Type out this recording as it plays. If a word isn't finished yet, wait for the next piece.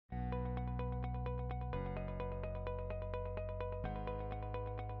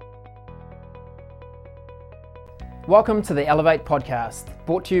Welcome to the Elevate podcast,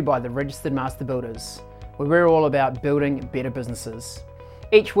 brought to you by the Registered Master Builders, where we're all about building better businesses.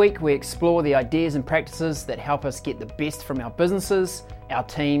 Each week we explore the ideas and practices that help us get the best from our businesses, our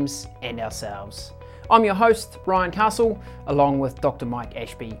teams and ourselves. I'm your host, Ryan Castle, along with Dr. Mike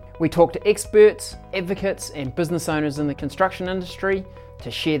Ashby. We talk to experts, advocates and business owners in the construction industry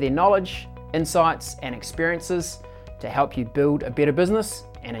to share their knowledge, insights and experiences to help you build a better business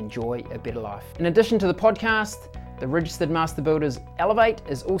and enjoy a better life. In addition to the podcast, the Registered Master Builders Elevate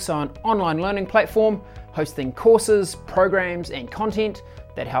is also an online learning platform hosting courses, programs and content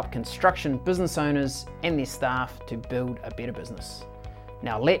that help construction business owners and their staff to build a better business.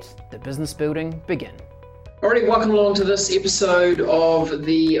 Now let the business building begin. Alrighty, welcome along to this episode of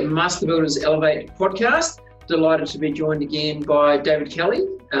the Master Builders Elevate podcast. Delighted to be joined again by David Kelly,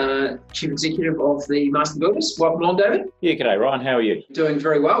 Chief Executive of the Master Builders. Welcome along, David. Yeah, g'day Ryan, how are you? Doing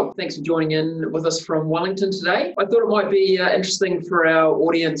very well. Thanks for joining in with us from Wellington today. I thought it might be interesting for our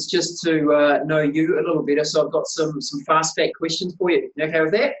audience just to know you a little better, so I've got some fast fact questions for you. You okay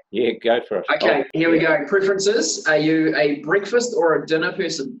with that? Yeah, go for it. Okay, here we go. Preferences, are you a breakfast or a dinner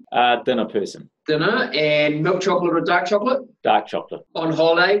person? Dinner person. Dinner. And milk chocolate or dark chocolate? Dark chocolate. On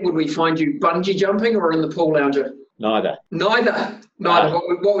holiday, would we find you bungee jumping or in the pool lounger? Neither.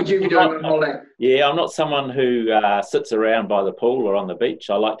 What would you be doing on holiday? Yeah, I'm not someone who sits around by the pool or on the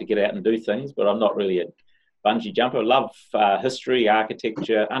beach. I like to get out and do things, but I'm not really a bungee jumper. I love history,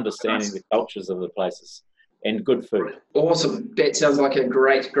 architecture, understanding the cultures of the places, and good food. Awesome. That sounds like a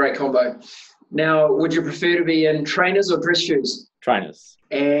great combo. Now, would you prefer to be in trainers or dress shoes? Trainers.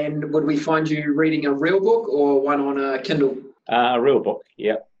 And would we find you reading a real book or one on a Kindle? A real book,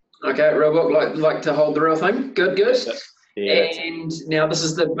 yeah. Okay, real book, like to hold the real thing. Good. Yeah, and now this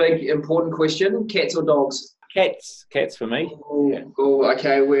is the big important question: cats or dogs? Cats for me.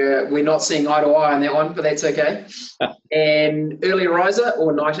 Okay, we're not seeing eye to eye on that one, but that's okay. And early riser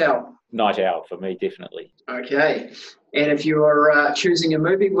or night owl? Night owl for me, definitely. Okay, and if you were choosing a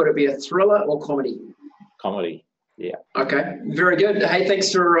movie, would it be a thriller or comedy? Comedy. Yeah. Okay, very good. Hey,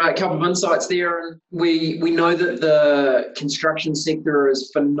 thanks for a couple of insights there. We know that the construction sector is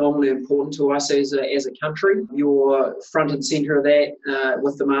phenomenally important to us as a country. You're front and centre of that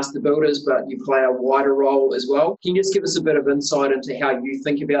with the Master Builders, but you play a wider role as well. Can you just give us a bit of insight into how you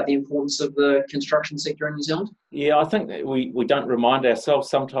think about the importance of the construction sector in New Zealand? Yeah, I think that we don't remind ourselves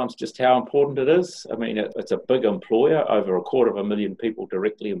sometimes just how important it is. I mean, it's a big employer, over 250,000 people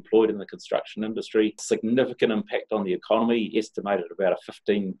directly employed in the construction industry, significant impact on the economy, estimated about a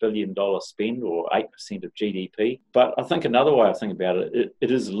 $15 billion spend or 8% of GDP. But I think another way of thinking about it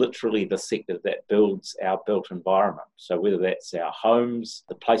is literally the sector that builds our built environment. So whether that's our homes,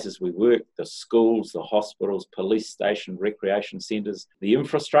 the places we work, the schools, the hospitals, police station, recreation centres, the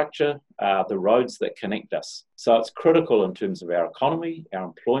infrastructure, the roads that connect us. So it's critical in terms of our economy, our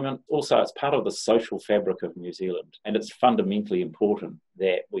employment. Also, it's part of the social fabric of New Zealand. And it's fundamentally important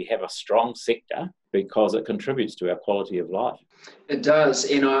that we have a strong sector because it contributes to our quality of life. It does,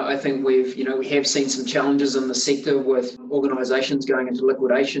 and I think we have seen some challenges in the sector with organisations going into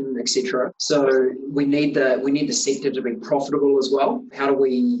liquidation, etc. So we need the sector to be profitable as well. How do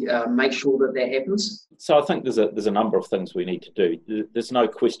we make sure that happens? So I think there's a number of things we need to do. There's no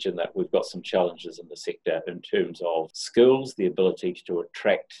question that we've got some challenges in the sector in terms of skills, the ability to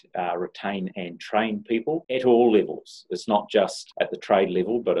attract, retain and train people at all levels. It's not just at the trade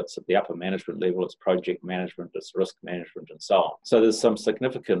level, but it's at the upper management level, it's project management, it's risk management and so on. So there's some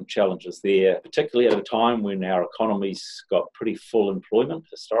significant challenges there, particularly at a time when our economy's got pretty full employment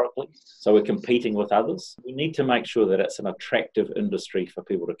historically. So we're competing with others. We need to make sure that it's an attractive industry for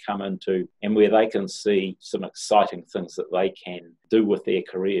people to come into and where they can see some exciting things that they can do with their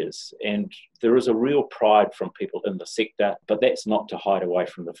careers. And there is a real pride from people in the sector, but that's not to hide away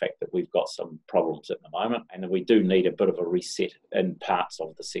from the fact that we've got some problems at the moment and that we do need a bit of a reset in parts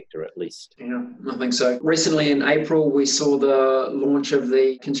of the sector at least. Yeah, I think so. Recently in April, we saw the launch of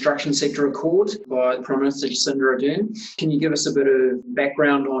the Construction Sector Accord by Prime Minister Jacinda Ardern. Can you give us a bit of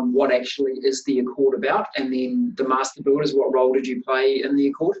background on what actually is the Accord about? And then the Master Builders, what role did you play in the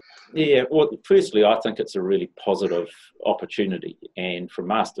Accord? Yeah, well, firstly, I think it's a really positive opportunity. And from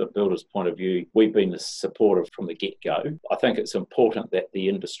Master Builders' point of view, we've been supportive from the get-go. I think it's important that the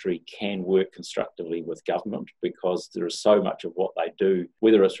industry can work constructively with government because there is so much of what they do,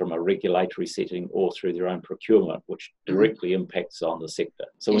 whether it's from a regulatory setting or through their own procurement, which directly impacts on the sector.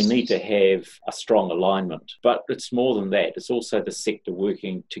 So we need to have a strong alignment. But it's more than that. It's also the sector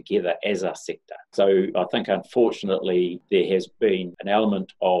working together as a sector. So I think, unfortunately, there has been an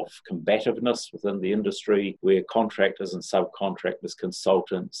element of combativeness within the industry where contractors and subcontractors,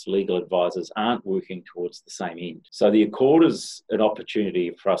 consultants, legal advisors aren't working towards the same end. So the Accord is an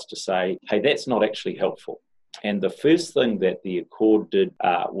opportunity for us to say, hey, that's not actually helpful. And the first thing that the Accord did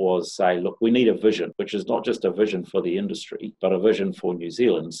was say, look, we need a vision, which is not just a vision for the industry, but a vision for New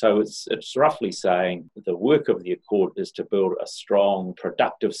Zealand. So it's roughly saying the work of the Accord is to build a strong,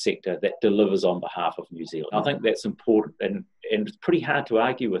 productive sector that delivers on behalf of New Zealand. I think that's important, and it's pretty hard to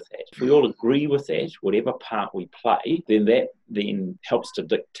argue with that. If we all agree with that, whatever part we play, then that then helps to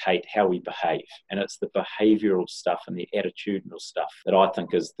dictate how we behave. And it's the behavioural stuff and the attitudinal stuff that I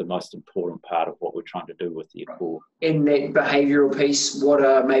think is the most important part of what we're trying to do with the Accord. In that behavioural piece, what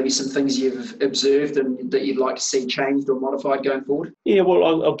are maybe some things you've observed and that you'd like to see changed or modified going forward? Yeah, well,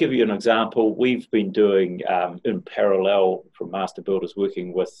 I'll give you an example. We've been doing, in parallel from Master Builders,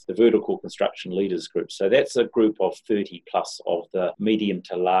 working with the Vertical Construction Leaders Group. So that's a group of 30 plus of the medium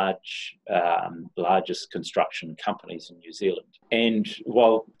to largest construction companies in New Zealand. And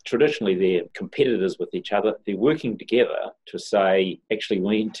while traditionally they're competitors with each other, they're working together to say, actually,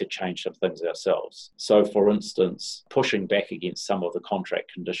 we need to change some things ourselves. So, for instance, pushing back against some of the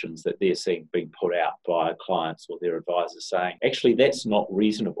contract conditions that they're seeing being put out by clients or their advisors, saying, actually, that's not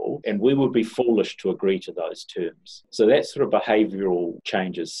reasonable, and we would be foolish to agree to those terms. So that sort of behavioural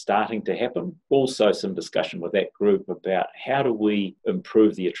changes starting to happen. Also some discussion with that group about how do we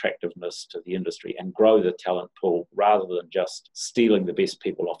improve the attractiveness to the industry and grow the talent pool rather than just stealing the best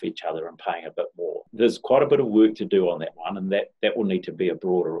people off each other and paying a bit more. There's quite a bit of work to do on that one, and that will need to be a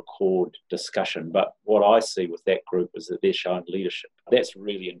broader Accord discussion. But what I see with that group is that they're showing leadership. That's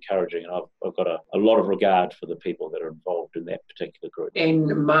really encouraging, and I've got a lot of regard for the people that are involved in that particular group. And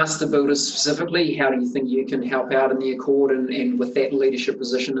Master Builders specifically, how do you think you can help out in the Accord and with that leadership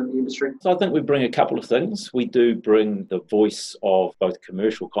position in the industry? So I think we bring a couple of things. We do bring the voice of both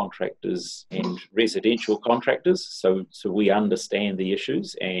commercial contractors and residential contractors. So we understand the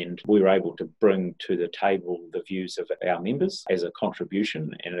issues, and we're able to bring to the table the views of our members as a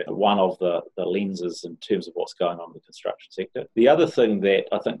contribution and one of the lenses in terms of what's going on in the construction sector. The other thing that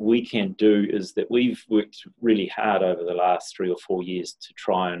I think we can do is that we've worked really hard over the last 3 or 4 years to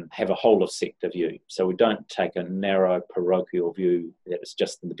try and have a whole of sector view. So we don't take a narrow parochial view that is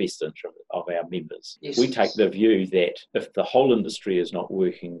just in the best interest of our members. Yes. We take the view that if the whole industry is not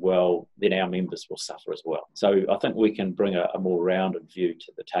working well, then our members will suffer as well. So I think we can bring a more rounded view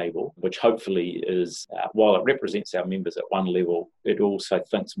to the table, which hopefully is, while it represents our members at one level, it also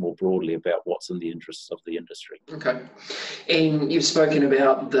thinks more broadly about what's in the interests of the industry. Okay. And you've spoken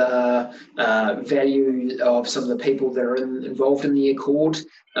about the value of some of the people that are involved in the Accord.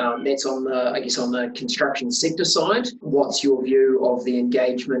 That's on the construction sector side. What's your view of the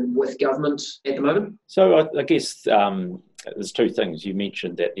engagement with government at the moment? So I guess there's two things. You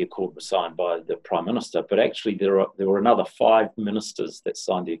mentioned that the Accord was signed by the Prime Minister, but actually there were another 5 ministers that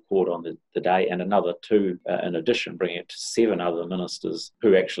signed the Accord on the day, and another 2 in addition, bringing it to 7 other ministers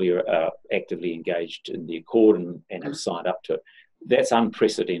who actually are actively engaged in the Accord and have signed up to it. That's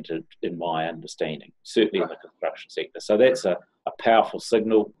unprecedented in my understanding, certainly in the construction sector. So that's a powerful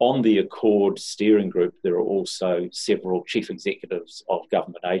signal. On the Accord steering group, there are also several chief executives of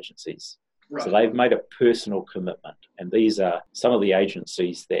government agencies. Right. So they've made a personal commitment, and these are some of the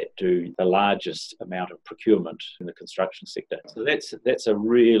agencies that do the largest amount of procurement in the construction sector. So that's a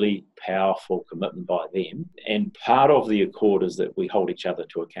really powerful commitment by them. And part of the Accord is that we hold each other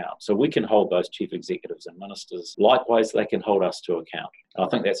to account. So we can hold those chief executives and ministers. Likewise, they can hold us to account. And I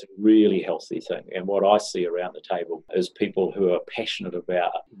think that's a really healthy thing. And what I see around the table is people who are passionate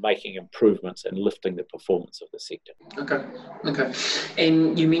about making improvements and lifting the performance of the sector. Okay.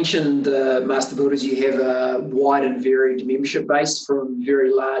 And you mentioned the Master Builders, you have a wide and varied membership base from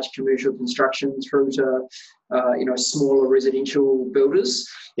very large commercial construction through to smaller residential builders.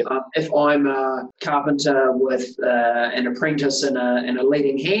 Yep. If I'm a carpenter with an apprentice and a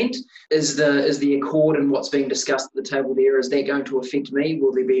leading hand, is the Accord and what's being discussed at the table there, is that going to affect me?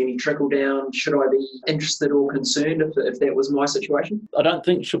 Will there be any trickle down? Should I be interested or concerned if that was my situation? I don't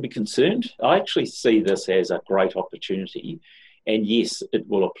think you should be concerned. I actually see this as a great opportunity. And yes, it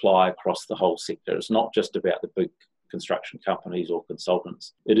will apply across the whole sector. It's not just about the big construction companies or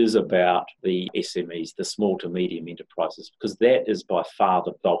consultants. It is about the SMEs, the small to medium enterprises, because that is by far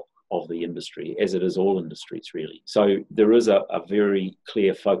the bulk of the industry, as it is all industries really. So there is a very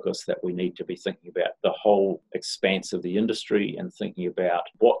clear focus that we need to be thinking about the whole expanse of the industry and thinking about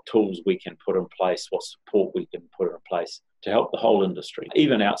what tools we can put in place, what support we can put in place to help the whole industry.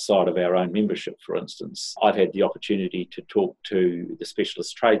 Even outside of our own membership, for instance, I've had the opportunity to talk to the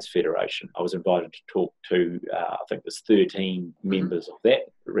Specialist Trades Federation. I was invited to talk to, I think there's 13 members of that,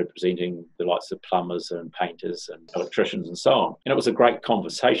 representing the likes of plumbers and painters and electricians and so on. And it was a great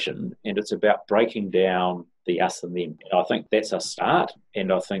conversation, and it's about breaking down the us and them. And I think that's a start,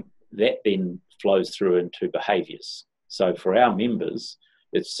 and I think that then flows through into behaviours. So for our members,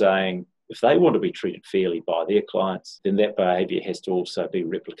 it's saying if they want to be treated fairly by their clients, then that behaviour has to also be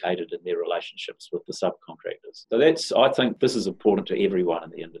replicated in their relationships with the subcontractors. So I think this is important to everyone in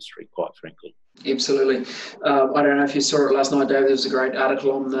the industry, quite frankly. Absolutely. I don't know if you saw it last night, David. There was a great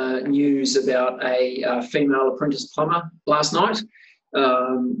article on the news about a female apprentice plumber last night.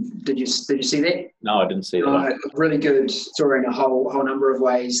 Did you see that? No, I didn't see that. Really good story in a whole number of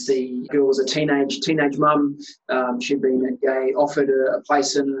ways. The girl was a teenage mum. She'd been offered a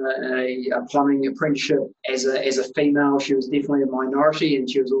place in a plumbing apprenticeship as a female. She was definitely a minority, and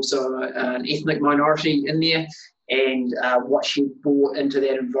she was also an ethnic minority in there. And what she brought into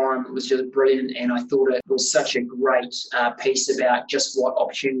that environment was just brilliant. And I thought it was such a great piece about just what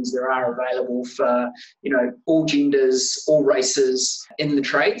opportunities there are available for, all genders, all races in the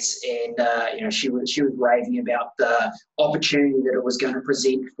trades. And, she was raving about the opportunity that it was going to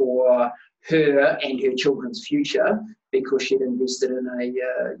present for her and her children's future because she'd invested in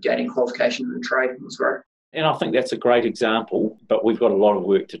gaining qualification in the trade. It was great. And I think that's a great example, but we've got a lot of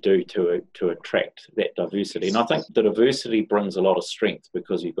work to do to attract that diversity. And I think the diversity brings a lot of strength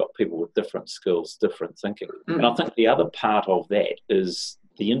because you've got people with different skills, different thinking. And I think the other part of that is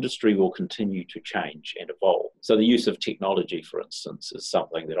the industry will continue to change and evolve. So the use of technology, for instance, is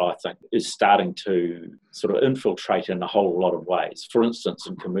something that I think is starting to sort of infiltrate in a whole lot of ways. For instance,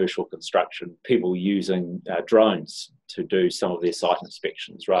 in commercial construction, people using drones to do some of their site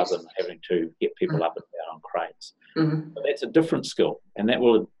inspections rather than having to get people up and down on cranes. But that's a different skill, and that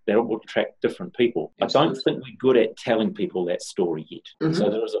will attract different people. Absolutely. I don't think we're good at telling people that story yet. So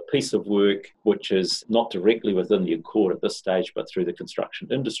there is a piece of work which is not directly within the Accord at this stage, but through the Construction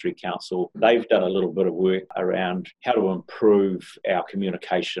Industry Council. They've done a little bit of work around how to improve our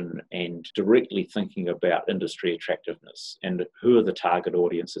communication and directly thinking about industry attractiveness and who are the target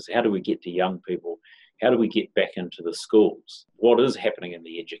audiences. How do we get to young people? How do we get back into the schools? What is happening in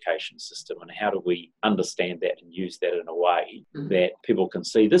the education system, and how do we understand that and use that in a way that people can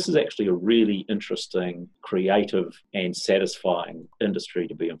see this is actually a really interesting, creative and satisfying industry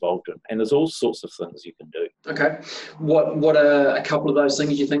to be involved in? And there's all sorts of things you can do. Okay. What are a couple of those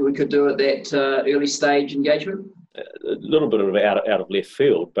things you think we could do at that early stage engagement? A little bit of out of left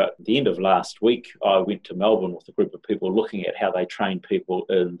field, but at the end of last week, I went to Melbourne with a group of people looking at how they train people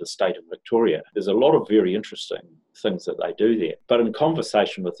in the state of Victoria. There's a lot of very interesting things that they do there. But in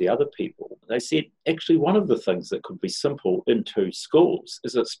conversation with the other people, they said, actually, one of the things that could be simple into schools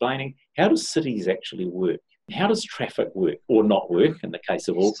is explaining how do cities actually work? How does traffic work or not work in the case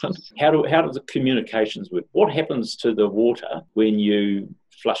of Auckland? How do the communications work? What happens to the water when you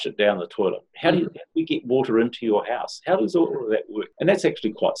flush it down the toilet? How do you get water into your house? How does all of that work? And that's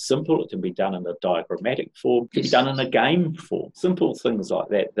actually quite simple. It can be done in a diagrammatic form. It can be done in a game form. Simple things like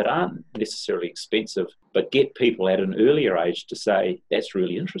that aren't necessarily expensive, but get people at an earlier age to say, that's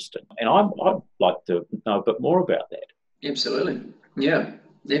really interesting. And I'd like to know a bit more about that. Absolutely. Yeah.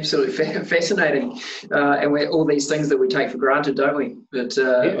 Absolutely fascinating. And we're all these things that we take for granted, don't we? But with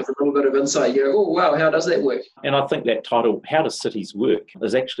a little bit of insight, you go, oh, wow, how does that work? And I think that title, How Do Cities Work,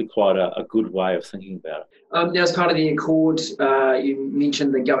 is actually quite a good way of thinking about it. Now, as part of the Accord, you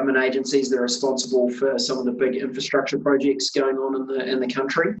mentioned the government agencies that are responsible for some of the big infrastructure projects going on in the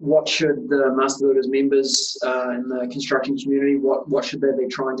country. What should the Master Builders members in the construction community, what should they be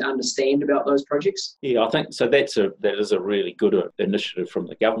trying to understand about those projects? Yeah, I think so. That is a really good initiative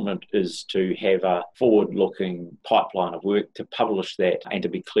from the government, is to have a forward-looking pipeline of work, to publish that and to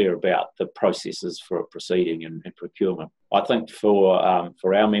be clear about the processes for proceeding and procurement. I think for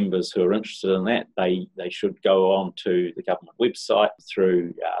our members who are interested in that, they should go on to the government website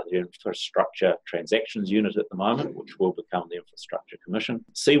through the Infrastructure Transactions Unit at the moment, which will become the Infrastructure Commission.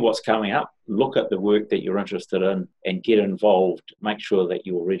 See what's coming up, look at the work that you're interested in and get involved. Make sure that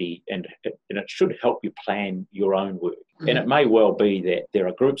you're ready, and it should help you plan your own work. And it may well be that there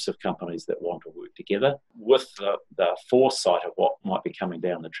are groups of companies that want to work together with the foresight of what might be coming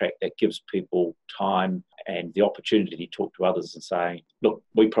down the track. That gives people time and the opportunity to talk to others and say, look,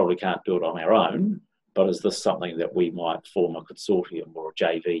 we probably can't do it on our own, but is this something that we might form a consortium or a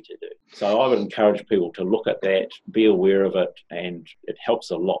JV to do? So I would encourage people to look at that, be aware of it, and it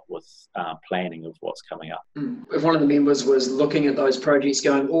helps a lot with planning of what's coming up. If one of the members was looking at those projects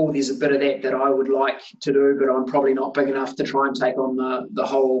going, oh, there's a bit of that I would like to do, but I'm probably not big enough to try and take on the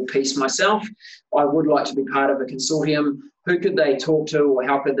whole piece myself, I would like to be part of a consortium. Who could they talk to, or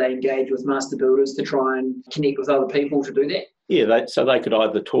how could they engage with Master Builders to try and connect with other people to do that? Yeah, so they could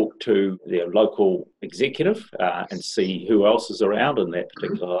either talk to their local executive and see who else is around in that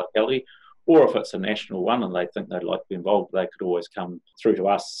particular locality, or if it's a national one and they think they'd like to be involved, they could always come through to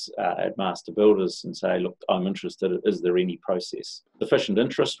us at Master Builders and say, look, I'm interested. Is there any process? Sufficient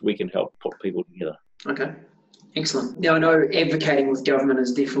interest, we can help put people together. Okay. Excellent. Now, I know advocating with government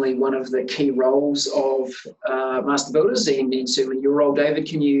is definitely one of the key roles of Master Builders, and certainly your role, David.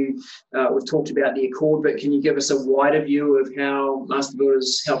 Can you, we've talked about the Accord, but can you give us a wider view of how Master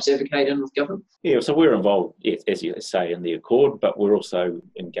Builders helps advocate in with government? Yeah, so we're involved, as you say, in the Accord, but we're also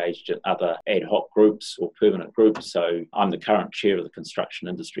engaged in other ad hoc groups or permanent groups. So I'm the current chair of the Construction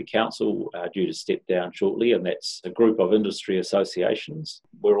Industry Council, due to step down shortly, and that's a group of industry associations.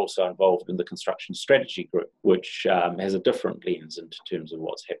 We're also involved in the Construction Strategy Group, which has a different lens into terms of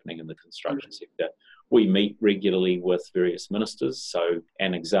what's happening in the construction sector. We meet regularly with various ministers. So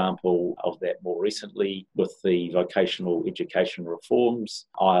an example of that more recently with the vocational education reforms,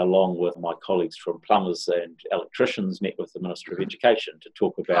 I, along with my colleagues from plumbers and electricians, met with the Minister of Education to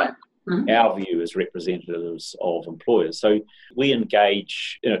talk about our view as representatives of employers. So we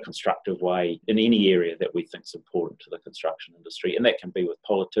engage in a constructive way in any area that we think is important to the construction industry, and that can be with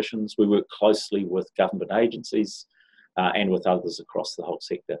politicians. We work closely with government agencies and with others across the whole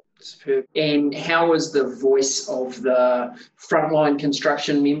sector. Superb. And how is the voice of the frontline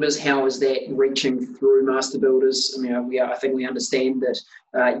construction members, how is that reaching through Master Builders? I mean, I think we understand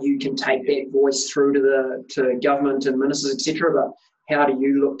that you can take that voice through to government and ministers, etc., but how do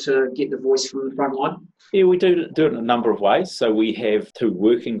you look to get the voice from the front line? Yeah, we do it in a number of ways. So we have two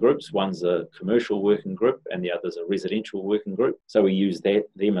working groups. One's a commercial working group and the other's a residential working group. So we use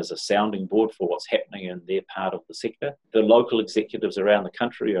them as a sounding board for what's happening in their part of the sector. The local executives around the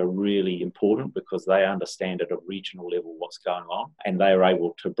country are really important because they understand at a regional level what's going on, and they are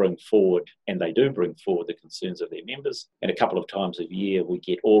able to bring forward, and they do bring forward, the concerns of their members. And a couple of times a year we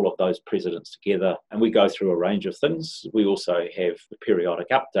get all of those presidents together and we go through a range of things. We also have a periodic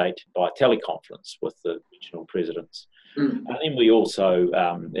update by teleconference with the regional presidents. And then we also,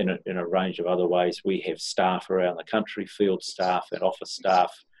 in a range of other ways, we have staff around the country, field staff and office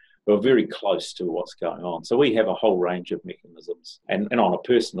staff, who are very close to what's going on. So we have a whole range of mechanisms. And on a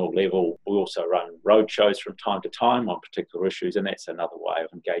personal level, we also run road shows from time to time on particular issues, and that's another way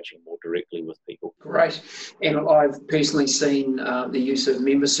of engaging more directly with people. Great. And I've personally seen the use of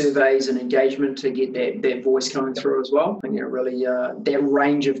member surveys and engagement to get that voice coming through as well. I think really that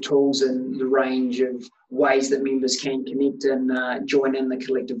range of tools and the range of ways that members can connect and join in the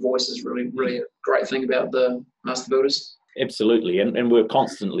collective voice is really, really a great thing about the Master Builders. Absolutely, and we're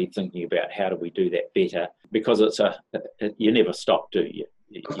constantly thinking about how do we do that better, because you never stop, do you?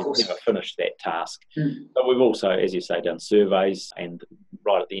 You never finish that task. But we've also, as you say, done surveys, and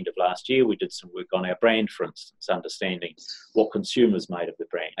right at the end of last year we did some work on our brand, for instance, understanding what consumers made of the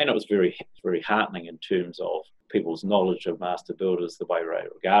brand. And it was very, very heartening in terms of people's knowledge of Master Builders, the way they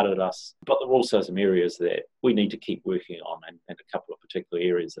regarded us. But there were also some areas that we need to keep working on, and a couple of particular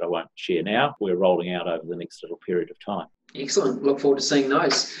areas that I won't share now, we're rolling out over the next little period of time. Excellent. Look forward to seeing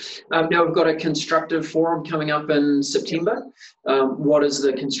those. Now we've got a Constructive Forum coming up in September. What is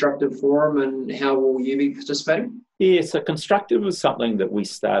the Constructive Forum and how will you be participating? Yeah, so Constructive is something that we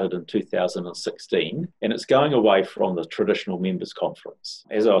started in 2016, and it's going away from the traditional members conference.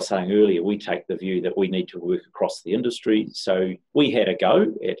 As I was saying earlier, we take the view that we need to work across the industry. So we had a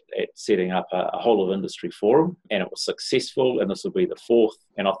go at setting up a whole of industry forum, and it was successful, and this will be the fourth.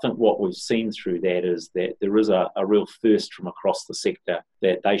 And I think what we've seen through that is that there is a real thirst from across the sector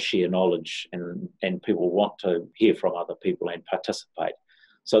that they share knowledge and people want to hear from other people and participate.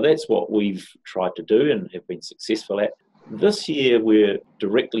 So that's what we've tried to do and have been successful at. This year, we're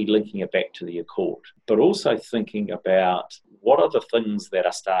directly linking it back to the Accord, but also thinking about what are the things that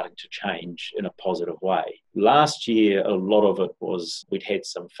are starting to change in a positive way. Last year, a lot of it was we'd had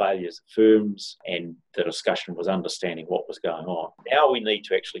some failures of firms and the discussion was understanding what was going on. Now we need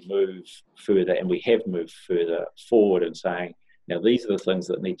to actually move further, and we have moved further forward in saying, now, these are the things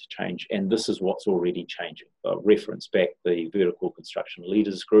that need to change, and this is what's already changing. I'll reference back the Vertical Construction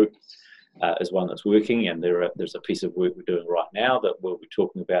Leaders Group is one that's working, and there's a piece of work we're doing right now that we'll be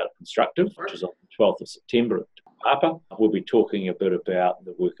talking about at Constructive, which is on the 12th of September Harper. We'll be talking a bit about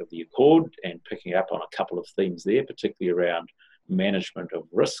the work of the Accord and picking up on a couple of themes there, particularly around management of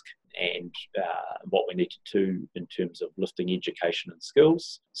risk and what we need to do in terms of lifting education and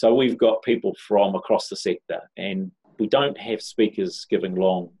skills. So we've got people from across the sector, and we don't have speakers giving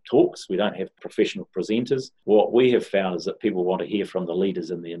long talks. We don't have professional presenters. What we have found is that people want to hear from the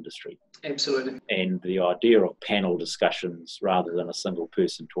leaders in the industry. Absolutely. And the idea of panel discussions rather than a single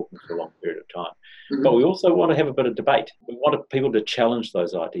person talking for a long period of time. Mm-hmm. But we also want to have a bit of debate. We want people to challenge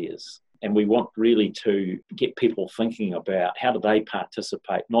those ideas. And we want really to get people thinking about how do they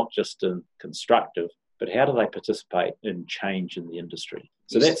participate, not just in constructive, but how do they participate in change in the industry.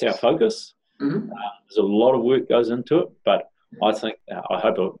 So that's our focus. Mm-hmm. There's a lot of work goes into it, but I think, I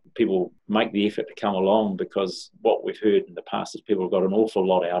hope people make the effort to come along, because what we've heard in the past is people have got an awful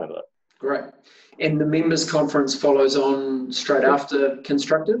lot out of it. Great. And the members conference follows on straight after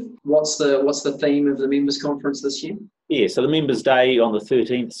Constructive. What's the theme of the members conference this year? Yeah, so the Members Day on the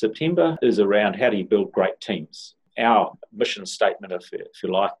 13th September is around how do you build great teams. Our mission statement, if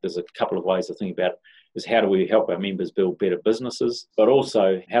you like, there's a couple of ways to think about it, is how do we help our members build better businesses, but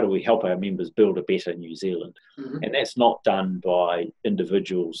also how do we help our members build a better New Zealand? Mm-hmm. And that's not done by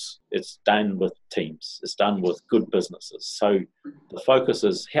individuals, it's done with teams, it's done with good businesses. So the focus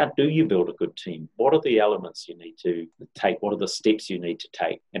is, how do you build a good team? What are the elements you need to take? What are the steps you need to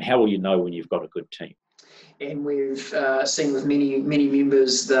take? And how will you know when you've got a good team? And we've seen with many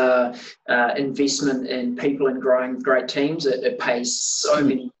members the investment in people and growing great teams. It pays so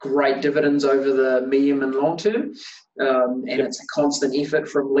many great dividends over the medium and long term. And it's a constant effort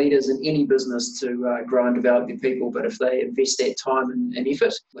from leaders in any business to grow and develop their people. But if they invest that time and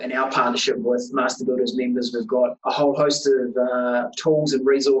effort, in our partnership with Master Builders members, we've got a whole host of tools and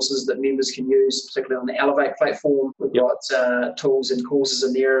resources that members can use, particularly on the Elevate platform. We've got tools and courses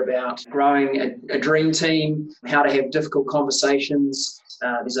in there about growing a dream team, how to have difficult conversations.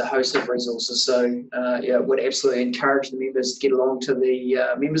 There's a host of resources. So, would absolutely encourage the members to get along to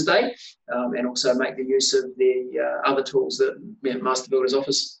the Members Day and also make the use of the other tools that Master Builders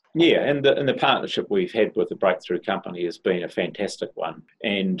offers. Yeah, and the partnership we've had with the Breakthrough Company has been a fantastic one.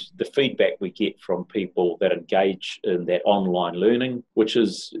 And the feedback we get from people that engage in that online learning, which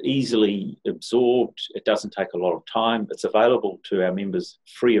is easily absorbed, it doesn't take a lot of time, it's available to our members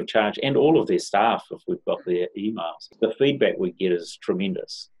free of charge and all of their staff if we've got their emails. The feedback we get is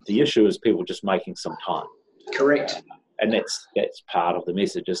tremendous. The issue is people just making some time. Correct. And that's part of the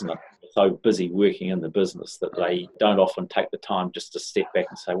message, isn't it? So busy working in the business that they don't often take the time just to step back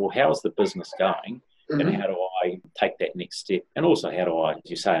and say, well, how's the business going? Mm-hmm. And how do I take that next step? And also, how do I, as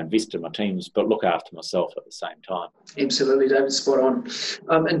you say, invest in my teams, but look after myself at the same time? Absolutely, David, spot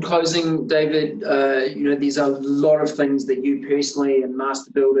on. In closing, David, there's a lot of things that you personally and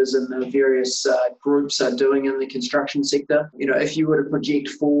Master Builders and the various groups are doing in the construction sector. If you were to project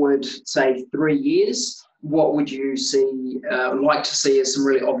forward, say, 3 years, what would you like to see as some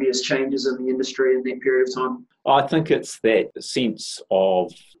really obvious changes in the industry in that period of time? I think it's that sense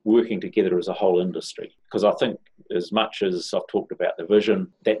of working together as a whole industry, because I think as much as I've talked about the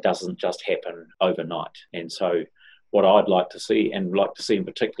vision, that doesn't just happen overnight. And so what I'd like to see, and like to see in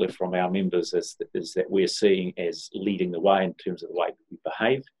particular from our members, is that we're seeing as leading the way in terms of the way we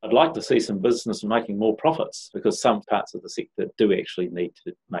behave. I'd like to see some business making more profits, because some parts of the sector do actually need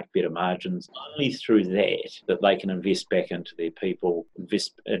to make better margins. Only through that they can invest back into their people,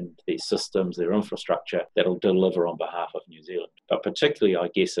 invest in their systems, their infrastructure, that'll deliver on behalf of New Zealand. But particularly, I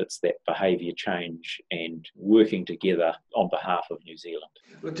guess, it's that behaviour change and working together on behalf of New Zealand.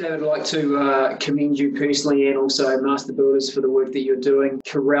 Look, David, I'd like to commend you personally and also Master Builders for the work that you're doing,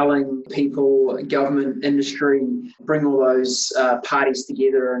 corralling people, government, industry, bring all those parties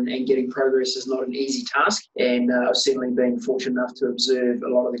together and getting progress is not an easy task. And I've certainly been fortunate enough to observe a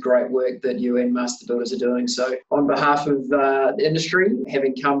lot of the great work that you and Master Builders are doing. So on behalf of the industry,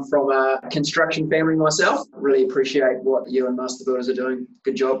 having come from a construction family myself, really appreciate what you and Master Builders are doing.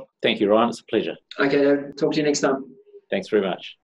 Good job. Thank you, Ryan. It's a pleasure. Okay, talk to you next time. Thanks very much.